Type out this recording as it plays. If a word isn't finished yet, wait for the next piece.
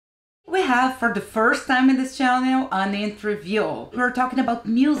we have for the first time in this channel an interview. We're talking about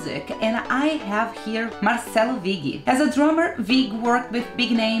music, and I have here Marcelo Vig. As a drummer, Vig worked with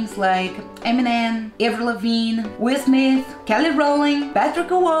big names like Eminem, Avril Lavigne, Will Smith, Kelly Rolland, Patrick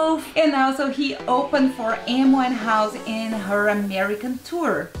Wolf, and also he opened for Winehouse in her American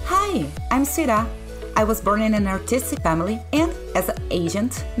tour. Hi, I'm Suirá. I was born in an artistic family, and as an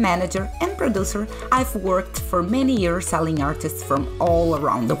agent, manager, and producer, I've worked for many years selling artists from all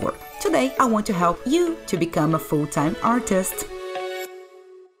around the world. Today, I want to help you to become a full-time artist.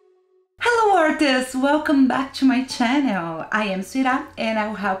 Hello artists, welcome back to my channel. I am Suirá and I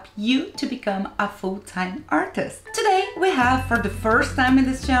will help you to become a full-time artist. Today we have for the first time in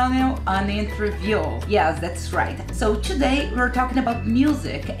this channel an interview. Yes, that's right. So today we're talking about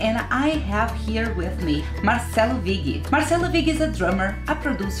music, and I have here with me Marcelo Vig. Marcelo Vig is a drummer, a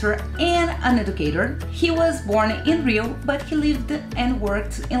producer, and an educator. He was born in Rio, but he lived and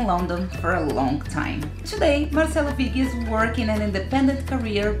worked in London for a long time. Today Marcelo Vig is working an independent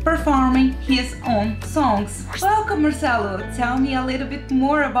career performing his own songs. Welcome Marcelo, tell me a little bit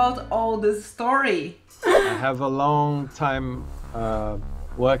more about all this story. I have a long time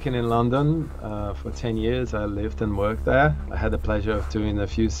working in London. For 10 years I lived and worked there. I had the pleasure of doing a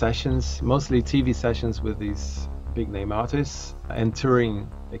few sessions, mostly TV sessions with these big name artists, and touring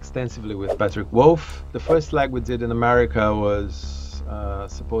extensively with Patrick Wolf. The first leg we did in America was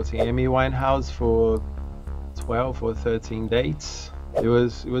supporting Amy Winehouse for 12 or 13 dates. It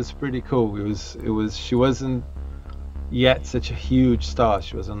was pretty cool. She wasn't yet such a huge star.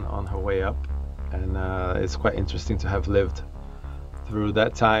 She was on her way up, and it's quite interesting to have lived through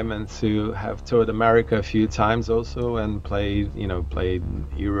that time and to have toured America a few times also, and played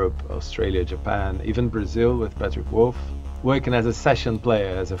Europe, Australia, Japan, even Brazil with Patrick Wolf, working as a session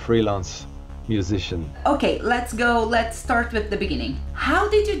player, as a freelance musician. Okay, let's start with the beginning. How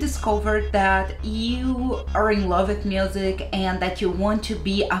did you discover that you are in love with music and that you want to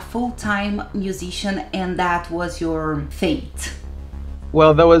be a full-time musician, and that was your fate?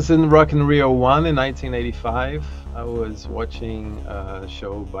 Well, that was in Rock in Rio 1 in 1985. I was watching a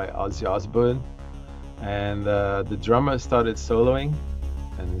show by Ozzy Osbourne, and the drummer started soloing,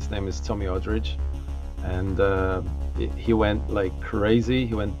 and his name is Tommy Aldridge, and he went like crazy.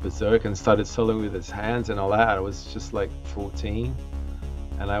 He went berserk and started soloing with his hands and all that. I was just like 14,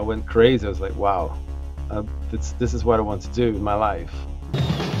 and I went crazy. I was like, wow, this is what I want to do in my life.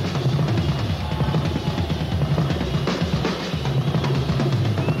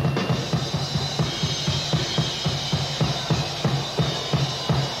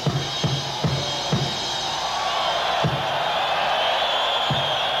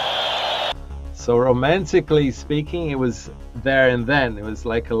 So romantically speaking, it was there and then. It was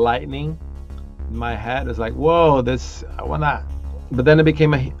like a lightning in my head. It was like, whoa, I want that. But then it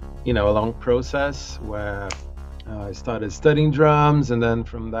became a long process where I started studying drums, and then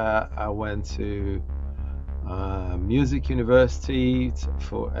from that I went to music university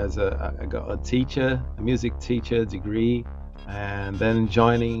I got a music teacher degree, and then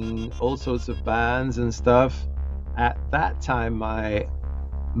joining all sorts of bands and stuff. At that time, my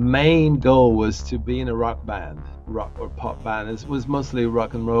main goal was to be in a rock band, rock or pop band. It was mostly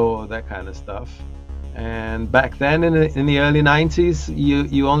rock and roll or that kind of stuff. And back then in the early 90s,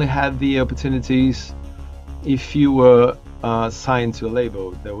 you only had the opportunities if you were signed to a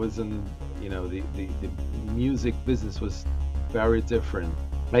label. There wasn't, the music business was very different.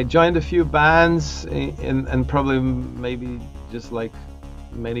 I joined a few bands, and probably maybe just like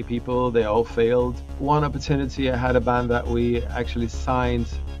many people, they all failed. One opportunity, I had a band that we actually signed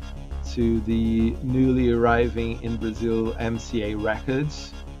to the newly arriving in Brazil MCA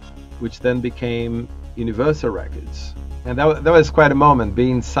Records, which then became Universal Records. And that was quite a moment,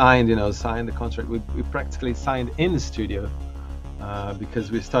 being signed, signed the contract. We practically signed in the studio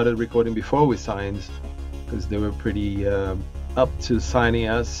because we started recording before we signed, because they were pretty up to signing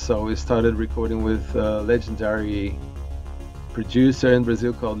us. So we started recording with legendary producer in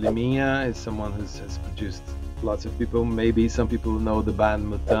Brazil called Liminha. Is someone who has produced lots of people. Maybe some people know the band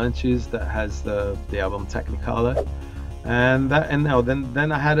Mutantes that has the album Technicolor, and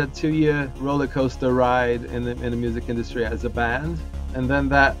then I had a 2-year roller coaster ride in the music industry as a band, and then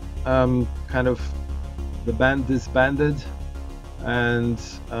that the band disbanded, and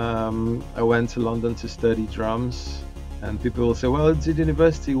I went to London to study drums. And people will say, well, it's at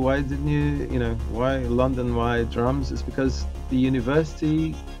university, why didn't you, why London, why drums? It's because the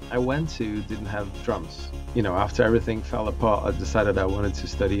university I went to didn't have drums. After everything fell apart, I decided I wanted to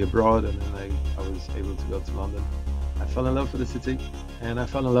study abroad, and then I was able to go to London. I fell in love with the city, and I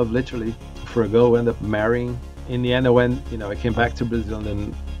fell in love literally for a girl I ended up marrying. In the end, I came back to Brazil, and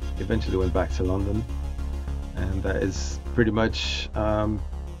then eventually went back to London, and that is pretty much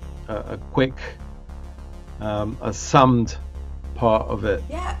a quick, a summed part of it.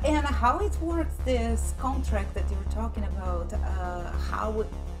 Yeah, and how it works, this contract that you're talking about, how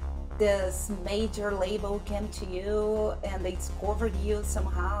this major label came to you and they discovered you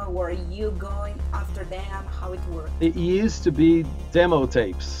somehow, or are you going after them? How it worked? It used to be demo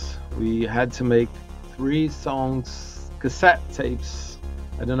tapes. We had to make 3 songs, cassette tapes.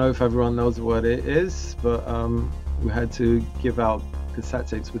 I don't know if everyone knows what it is, but we had to give out cassette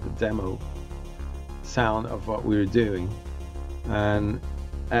tapes with the demo sound of what we were doing. And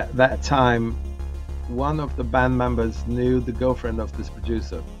at that time, one of the band members knew the girlfriend of this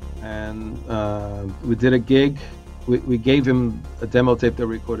producer, and we did a gig. We gave him a demo tape that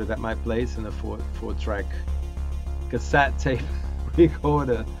recorded at my place in a 4-track cassette tape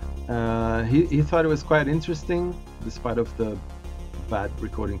recorder. He thought it was quite interesting, despite of the bad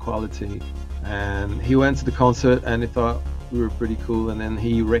recording quality, and he went to the concert and he thought we were pretty cool, and then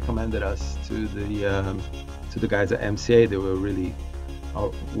he recommended us to the guys at MCA. They were really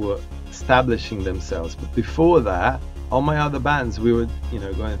were establishing themselves. But before that, all my other bands, we were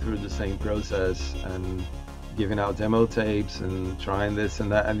going through the same process and giving out demo tapes and trying this and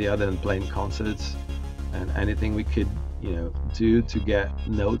that and the other, and playing concerts and anything we could do to get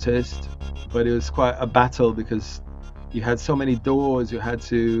noticed. But it was quite a battle because you had so many doors you had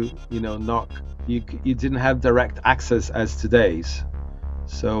to knock. You didn't have direct access as today's,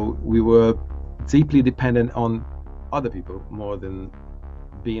 so we were deeply dependent on other people more than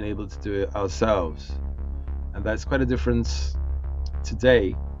being able to do it ourselves. And that's quite a difference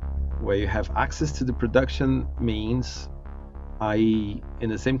today, where you have access to the production means, i.e. in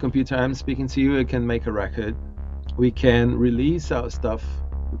the same computer I'm speaking to you, I can make a record, we can release our stuff,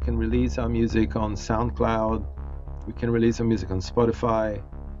 we can release our music on SoundCloud, we can release our music on Spotify,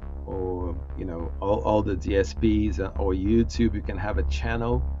 or all the DSPs, or YouTube. You can have a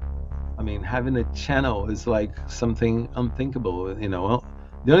channel. I mean, having a channel is like something unthinkable.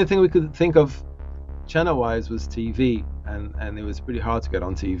 The only thing we could think of channel-wise was TV, and it was pretty hard to get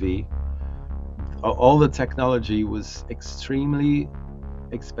on TV. All the technology was extremely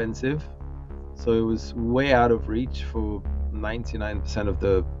expensive, so it was way out of reach for 99% of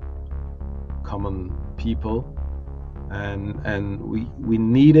the common people, and we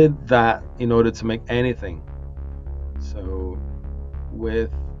needed that in order to make anything. So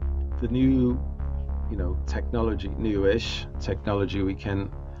with the new technology, newish technology, we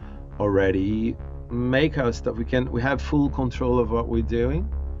can already make our stuff. We have full control of what we're doing,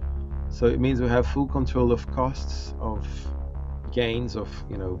 so it means we have full control of costs, of gains, of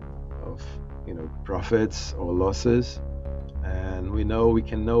profits or losses, and we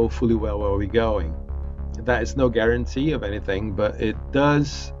can know fully well where we're going. That is no guarantee of anything, but it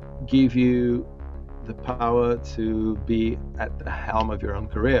does give you the power to be at the helm of your own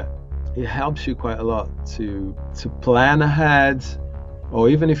career. It helps you quite a lot to plan ahead, or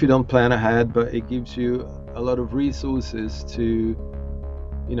even if you don't plan ahead, but it gives you a lot of resources to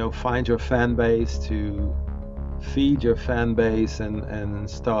find your fan base, to feed your fan base, and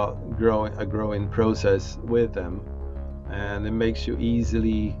start a growing process with them. And it makes you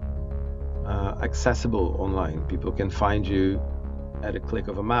easily accessible online. People can find you at a click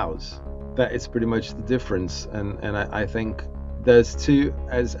of a mouse. That is pretty much the difference. And I think there's two,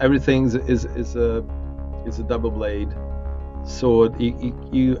 as everything is a double blade sword.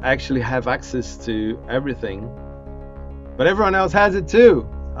 You actually have access to everything, but everyone else has it too.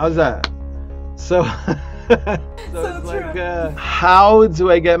 How's that? So it's like, how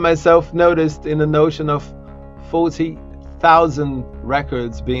do I get myself noticed in the notion of 40,000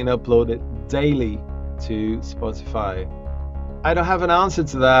 records being uploaded daily to Spotify? I don't have an answer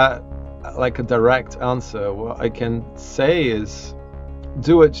to that, like a direct answer. What I can say is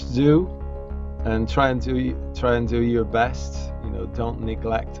do what you do, and try and do your best. Don't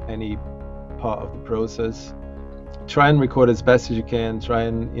neglect any part of the process. Try and record as best as you can. Try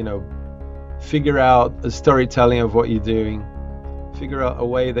and figure out a storytelling of what you're doing. Figure out a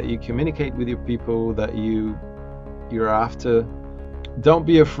way that you communicate with your people that you're after. Don't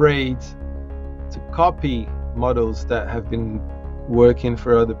be afraid to copy models that have been working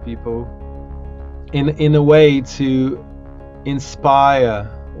for other people in a way to inspire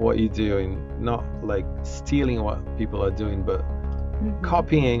what you're doing, not like stealing what people are doing, but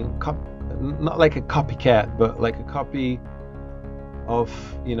copying, not like a copycat, but like a copy of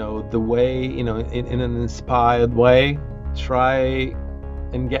the way, in an inspired way. Try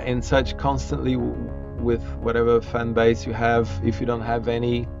and get in touch constantly with whatever fan base you have. If you don't have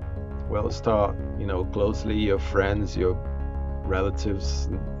any, well, start closely, your friends, your relatives,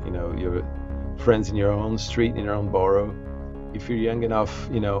 you know, your friends in your own street, in your own borough. If you're young enough,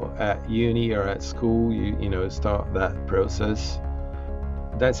 you know, at uni or at school, you know, start that process.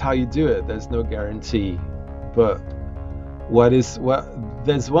 That's how you do it. There's no guarantee. But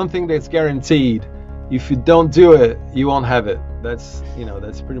there's one thing that's guaranteed. If you don't do it, you won't have it. That's, you know,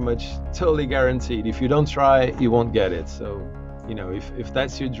 that's pretty much totally guaranteed. If you don't try, you won't get it. So, you know, if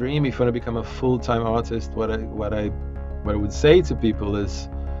that's your dream, if you want to become a full-time artist, what I would say to people is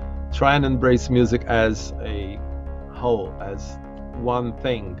try and embrace music as a whole, as one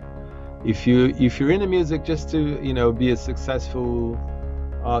thing. If you're into music just to, you know, be a successful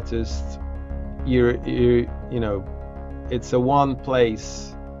artist, you know, it's a one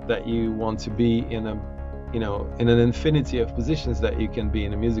place that you want to be in, a, you know, in an infinity of positions that you can be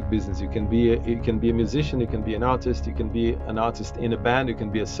in a music business. You can be a musician, you can be an artist, you can be an artist in a band, you can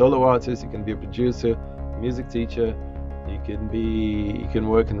be a solo artist, you can be a producer, music teacher, you can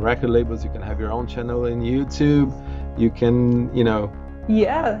work in record labels, you can have your own channel in YouTube, you can, you know.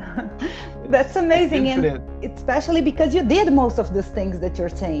 Yeah, that's amazing. And especially because you did most of these things that you're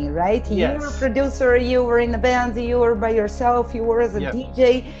saying, right? Yes. You were a producer, you were in a band, you were by yourself, you were as a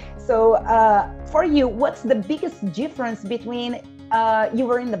DJ. So for you, what's the biggest difference between you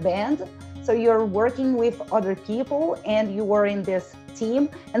were in the band, so you're working with other people and you were in this team,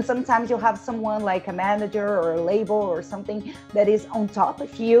 and sometimes you have someone like a manager or a label or something that is on top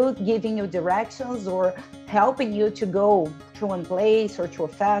of you, giving you directions or helping you to go to one place or to a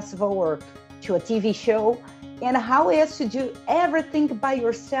festival or to a TV show, and how is to do everything by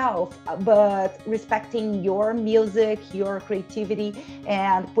yourself, but respecting your music, your creativity,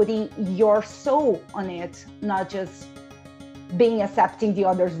 and putting your soul on it, not just being accepting the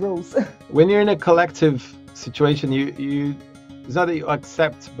other's rules. When you're in a collective situation, it's not that you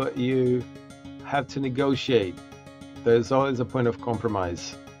accept, but you have to negotiate. There's always a point of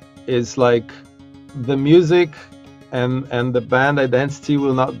compromise. It's like the music and the band identity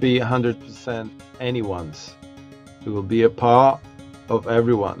will not be 100% anyone's. It will be a part of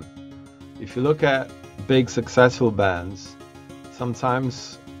everyone. If you look at big successful bands,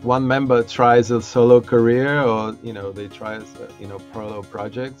 sometimes one member tries a solo career, or, you know, they try, you know, parallel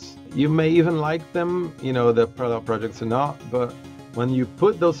projects. You may even like them, you know, the parallel projects or not, but when you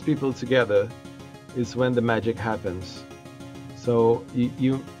put those people together is when the magic happens. So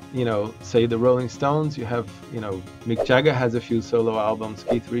you know, say the Rolling Stones, you have, you know, Mick Jagger has a few solo albums,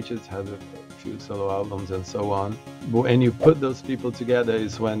 Keith Richards has a few solo albums, and so on. But when you put those people together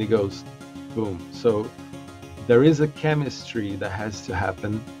is when it goes boom. So there is a chemistry that has to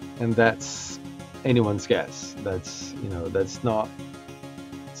happen, and that's anyone's guess. That's, you know, that's not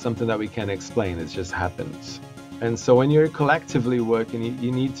something that we can explain. It just happens. And so when you're collectively working,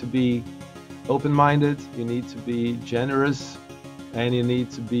 you need to be open-minded, you need to be generous, and you need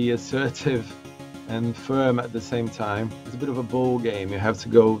to be assertive and firm at the same time. It's a bit of a ball game. You have to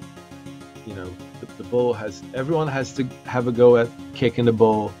go, you know, the ball everyone has to have a go at kicking the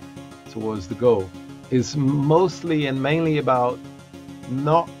ball towards the goal. It's mostly and mainly about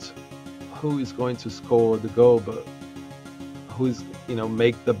not who is going to score the goal, but who's, you know,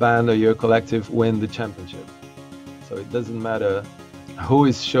 make the band or your collective win the championship. So it doesn't matter who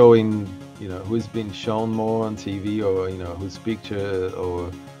is showing, you know, who's been shown more on TV, or, you know, whose picture,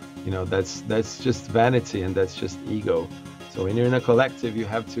 or, you know, that's just vanity, and that's just ego. So when you're in a collective, you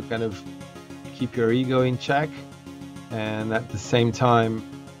have to kind of keep your ego in check, and at the same time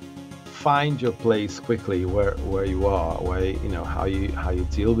find your place quickly where you are, where, you know, how you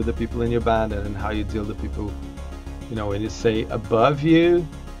deal with the people in your band, and then how you deal with the people, you know, when you say above you.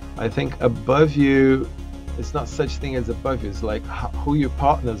 I think above you, it's not such thing as above you, it's like who your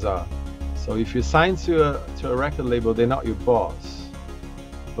partners are. So if you're signed to a record label, they're not your boss,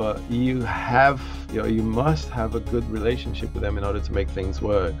 but you must have a good relationship with them in order to make things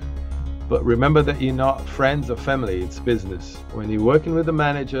work. But remember that you're not friends or family, it's business. When you're working with a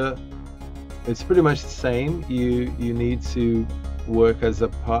manager, it's pretty much the same. You need to work as a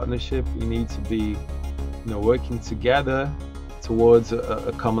partnership. You need to be, you know, working together towards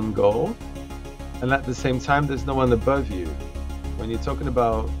a common goal. And at the same time, there's no one above you. When you're talking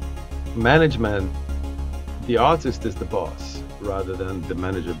about management, the artist is the boss rather than the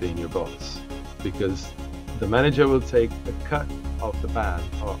manager being your boss, because the manager will take a cut of the band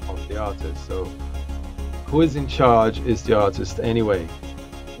or of the artist. So who is in charge is the artist anyway.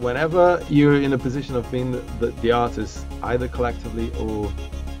 Whenever you're in a position of being the artist, either collectively or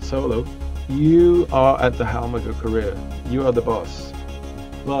solo, you are at the helm of your career. You are the boss.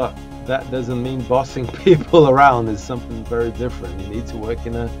 But that doesn't mean bossing people around. Is something very different. You need to work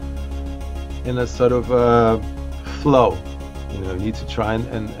in a sort of flow. You need to try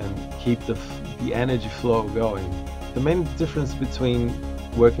and keep the energy flow going. The main difference between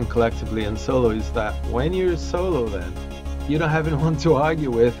working collectively and solo is that when you're solo, then you don't have anyone to argue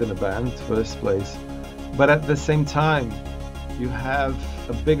with in a band, first place. But at the same time, you have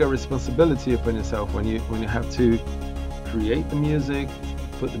a bigger responsibility upon yourself when you have to create the music,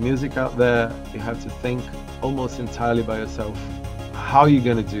 put the music out there. You have to think almost entirely by yourself how you're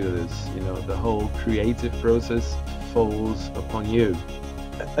going to do this. The whole creative process falls upon you.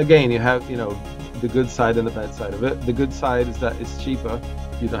 Again, you have the good side and the bad side of it. The good side is that it's cheaper.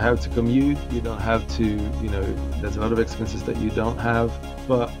 You don't have to commute, you don't have to, there's a lot of expenses that you don't have.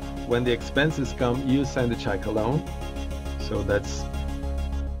 But when the expenses come, you send the check alone. So that's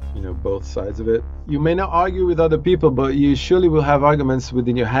both sides of it. You may not argue with other people, but you surely will have arguments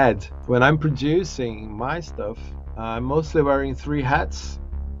within your head. When I'm producing my stuff, I'm mostly wearing 3 hats.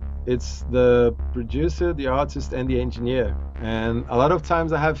 It's the producer, the artist, and the engineer. And a lot of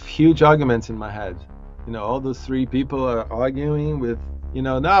times I have huge arguments in my head. All those 3 people are arguing with,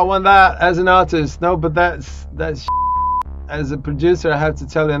 no, I want that as an artist. No, but that's as a producer, I have to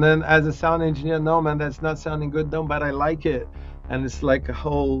tell you. And then as a sound engineer, no, man, that's not sounding good. No, but I like it. And it's like a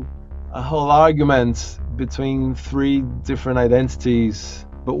whole argument between 3 different identities.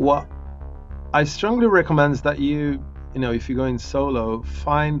 But what I strongly recommend is that if you're going solo,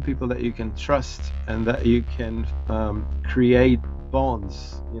 find people that you can trust and that you can create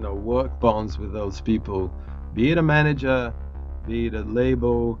bonds, work bonds with those people. Be it a manager, be it a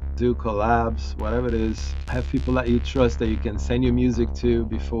label, do collabs, whatever it is. Have people that you trust that you can send your music to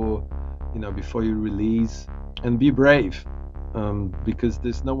before you release, and be brave. Because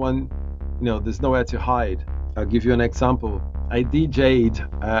there's no one, there's nowhere to hide. I'll give you an example. I DJ'd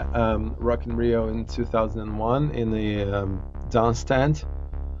at Rock in Rio in 2001 in the dance stand,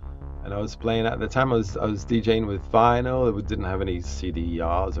 and I was playing at the time. I was DJing with vinyl. It didn't have any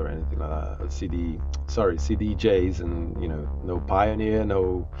CDRs or anything like that. CDJs, and no Pioneer,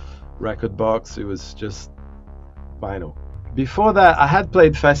 no record box. It was just vinyl. Before that, I had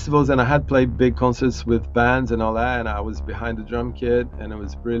played festivals and I had played big concerts with bands and all that, and I was behind the drum kit and it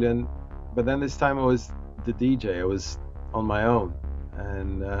was brilliant. But then this time I was the DJ. I was on my own,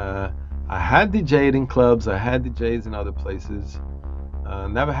 and I had DJed in clubs, I had DJs in other places.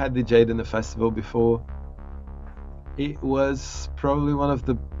 Never had DJed in a festival before. It was probably one of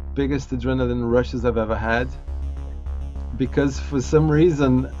the biggest adrenaline rushes I've ever had, because for some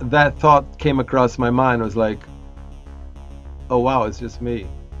reason that thought came across my mind. I was like, oh wow, it's just me.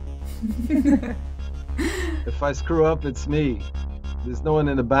 If I screw up, it's me. There's no one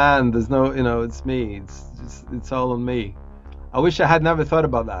in the band, there's no, it's me. It's all on me. I wish I had never thought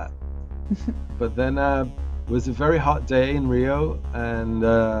about that. But then it was a very hot day in Rio, and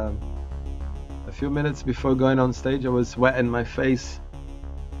a few minutes before going on stage I was sweating my face.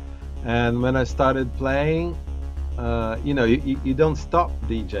 And when I started playing, you don't stop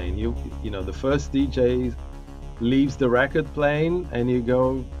DJing. The first DJ leaves the record playing, and you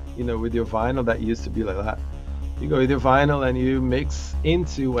go, with your vinyl. That used to be like that. You go with your vinyl and you mix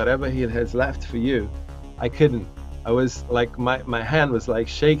into whatever he has left for you. I couldn't. I was like, my hand was like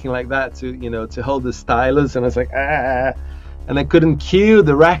shaking like that to hold the stylus, and I was like, and I couldn't cue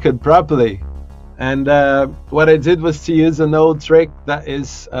the record properly. And what I did was to use an old trick, that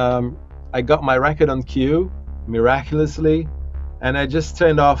is, I got my record on cue miraculously, and I just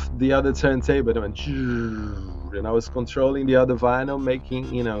turned off the other turntable and went, and I was controlling the other vinyl,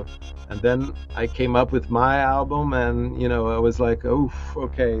 making, and then I came up with my album, and I was like, oh,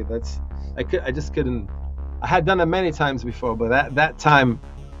 okay, I just couldn't. I had done it many times before, but at that time,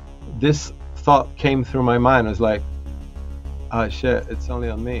 this thought came through my mind. I was like, oh shit, it's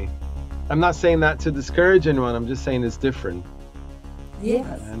only on me. I'm not saying that to discourage anyone. I'm just saying it's different. Yes.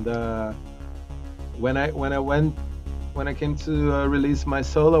 And when I came to release my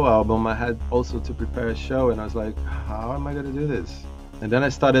solo album, I had also to prepare a show, and I was like, how am I going to do this? And then I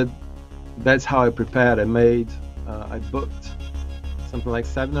started. That's how I prepared. I booked something like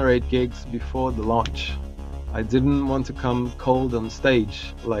 7 or 8 gigs before the launch. I didn't want to come cold on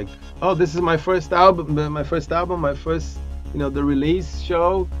stage, like, oh, this is my first album, the release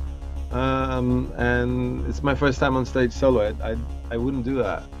show, and it's my first time on stage solo. I wouldn't do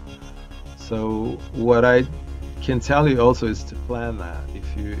that. So what I can tell you also is to plan that.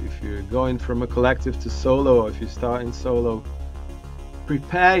 If you're going from a collective to solo, or if you're starting solo,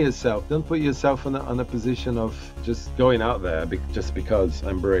 prepare yourself. Don't put yourself on a position of just going out there just because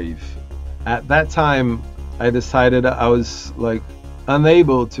I'm brave. At that time, I decided I was like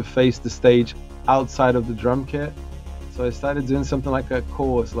unable to face the stage outside of the drum kit. So I started doing something like a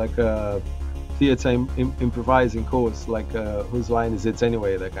course, like a theater improvising course, like Whose Line Is It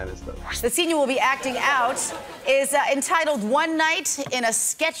Anyway, that kind of stuff. The scene you will be acting out is entitled One Night in a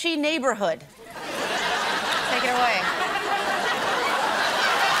Sketchy Neighborhood. Take it away.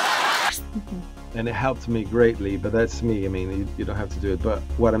 And it helped me greatly, but that's me. I mean, you don't have to do it. But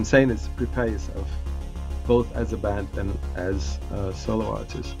what I'm saying is prepare yourself, both as a band and as a solo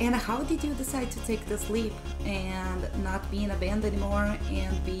artist. And how did you decide to take this leap and not be in a band anymore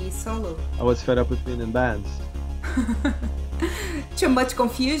and be solo? I was fed up with being in bands. Too much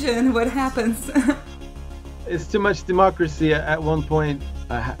confusion, what happens? It's too much democracy. At one point,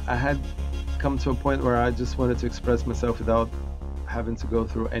 I had come to a point where I just wanted to express myself without having to go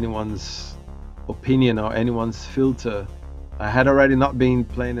through anyone's opinion or anyone's filter. I had already not been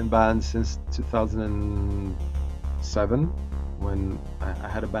playing in bands since 2007, when I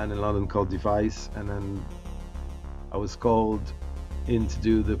had a band in London called Device, and then I was called in to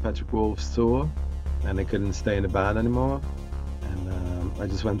do the Patrick Wolf's tour, and I couldn't stay in the band anymore, and I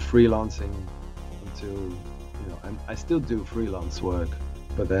just went freelancing until, I still do freelance work.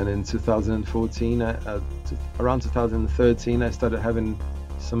 But then in 2014, around 2013, I started having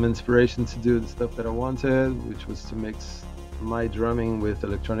some inspiration to do the stuff that I wanted, which was to mix my drumming with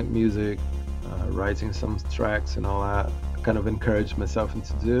electronic music, writing some tracks and all that. I kind of encouraged myself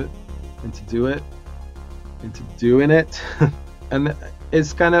into doing it. And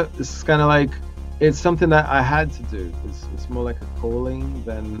it's kind of like, it's something that I had to do. It's more like a calling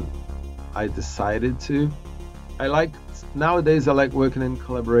than I decided to. Nowadays I like working in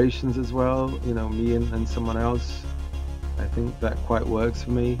collaborations as well, me and someone else. I think that quite works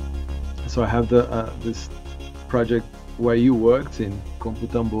for me. So I have this project where you worked in,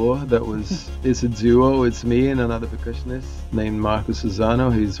 Computambor, it's a duo. It's me and another percussionist named Marco Susano.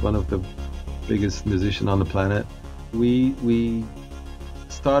 He's one of the biggest musicians on the planet. We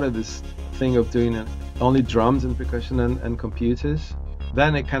started this thing of doing only drums and percussion and computers.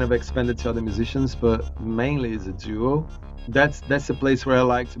 Then it kind of expanded to other musicians, but mainly as a duo. That's a place where I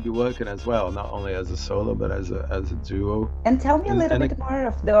like to be working as well, not only as a solo, but as a duo. And tell me a little bit more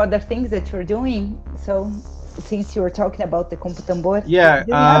of the other things that you're doing. So, since you were talking about the Computambor, yeah,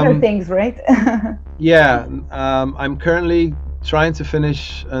 other things, right? Yeah, I'm currently trying to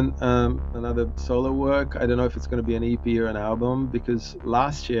finish another solo work. I don't know if it's going to be an EP or an album, because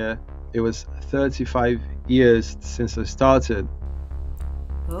last year it was 35 years since I started.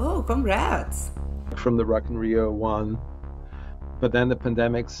 Oh, congrats! From the Rock in Rio one, but then the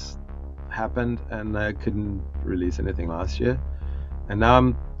pandemics happened and I couldn't release anything last year. And now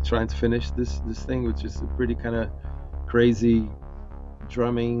I'm trying to finish this thing, which is a pretty kind of crazy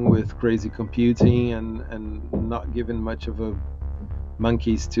drumming with crazy computing and not giving much of a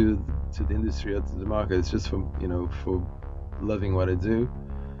monkeys to the industry or to the market. It's just for loving what I do.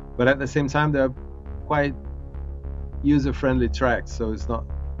 But at the same time, they're quite user-friendly tracks, so it's not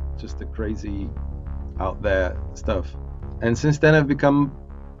just the crazy out there stuff. And since then I've become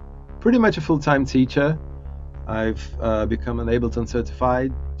pretty much a full-time teacher. I've become an Ableton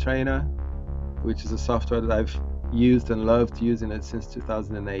certified trainer, which is a software that I've used and loved using it since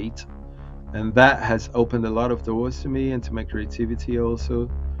 2008, and that has opened a lot of doors to me and to my creativity also.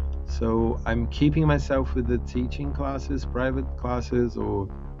 So I'm keeping myself with the teaching classes, private classes or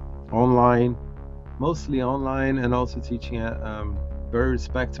online, mostly online, and also teaching at very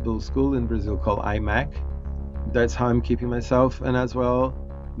respectable school in Brazil called IMAC. That's how I'm keeping myself. And as well,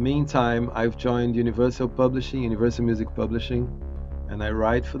 meantime, I've joined Universal Music Publishing, and I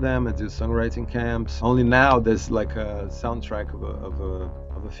write for them. I do songwriting camps. Only now there's like a soundtrack of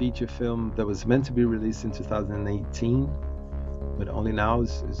a feature film that was meant to be released in 2018, but only now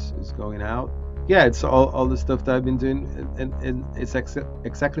is going out. Yeah, it's all the stuff that I've been doing, and it's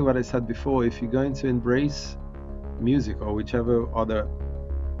exactly what I said before. If you're going to embrace music or whichever other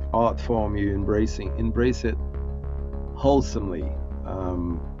art form you're embrace it wholesomely,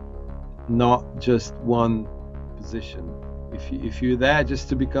 not just one position. If you're there just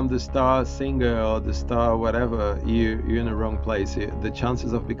to become the star singer or the star whatever, you're in the wrong place. The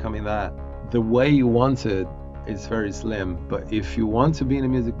chances of becoming that the way you want it is very slim. But if you want to be in the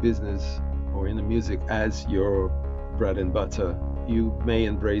music business or in the music as your bread and butter, you may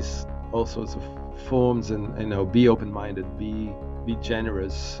embrace all sorts of forms and be open-minded, be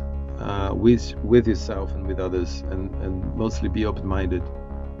generous with yourself and with others, and mostly be open-minded,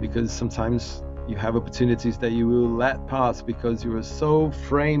 because sometimes you have opportunities that you will let pass because you are so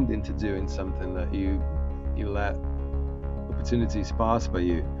framed into doing something that you let opportunities pass by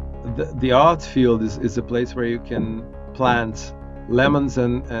you. The art field is a place where you can plant lemons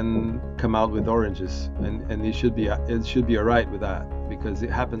and come out with oranges, and it should be all right with that, because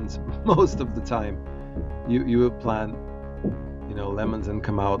it happens most of the time. You would plant, you know, lemons and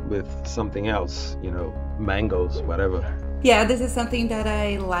come out with something else, you know, mangoes, whatever. Yeah, this is something that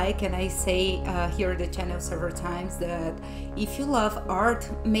I like, and I say here at the channel several times, that if you love art,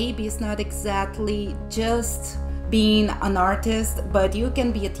 maybe it's not exactly just being an artist, but you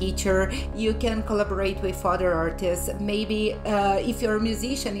can be a teacher, you can collaborate with other artists. Maybe if you're a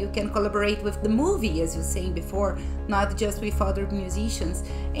musician, you can collaborate with the movie, as you were saying before, not just with other musicians.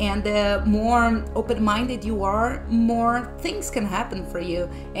 And the more open-minded you are, more things can happen for you.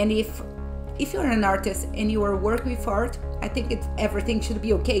 And if you're an artist and you are working with art, I think everything should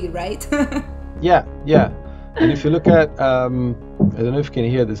be okay, right? Yeah. And if you look at, I don't know if you can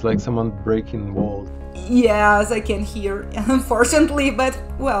hear this, like someone breaking walls. Yes, I can hear, unfortunately, but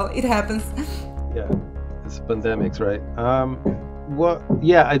well, it happens. Yeah, it's pandemics, right?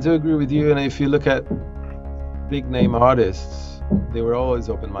 Yeah, I do agree with you. And if you look at big name artists, they were always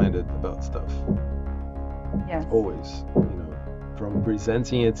open-minded about stuff. Yes. Always, you know, from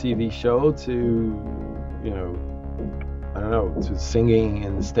presenting a TV show to, you know, I don't know, to singing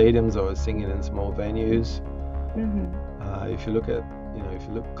in stadiums or singing in small venues. If you look at, you know, if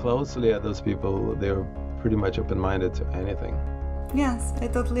you look closely at those people, they're pretty much open-minded to anything. Yes, I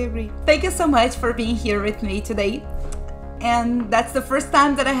totally agree. Thank you so much for being here with me today. And that's the first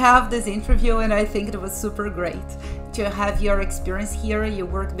time that I have this interview, and I think it was super great to have your experience here. You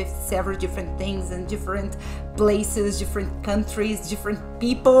worked with several different things in different places, different countries, different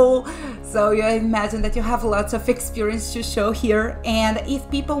people. So you imagine that you have lots of experience to show here. And if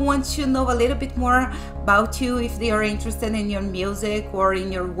people want to know a little bit more about you, if they are interested in your music or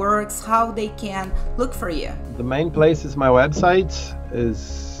in your works, how they can look for you? The main place is my website,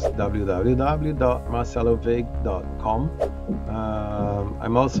 is www.marcelovig.com.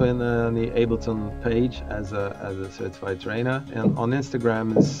 I'm also in the Ableton page as a certified trainer, and on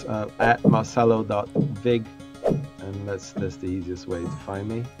Instagram is at marcelo.vig, and that's the easiest way to find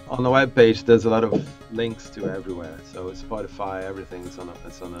me. On the web page, there's a lot of links to everywhere, so Spotify, everything's on a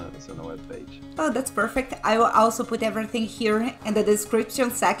web page. Oh, that's perfect. I will also put everything here in the description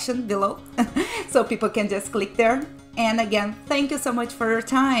section below, so people can just click there. And again, thank you so much for your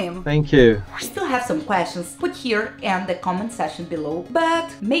time. Thank you. I still have some questions put here in the comment section below,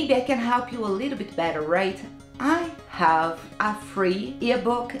 but maybe I can help you a little bit better, right? I have a free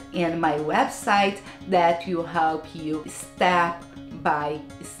ebook in my website that will help you step by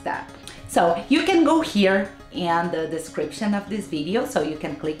step. So you can go here in the description of this video, so you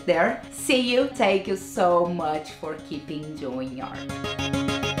can click there. See you. Thank you so much for keeping doing art.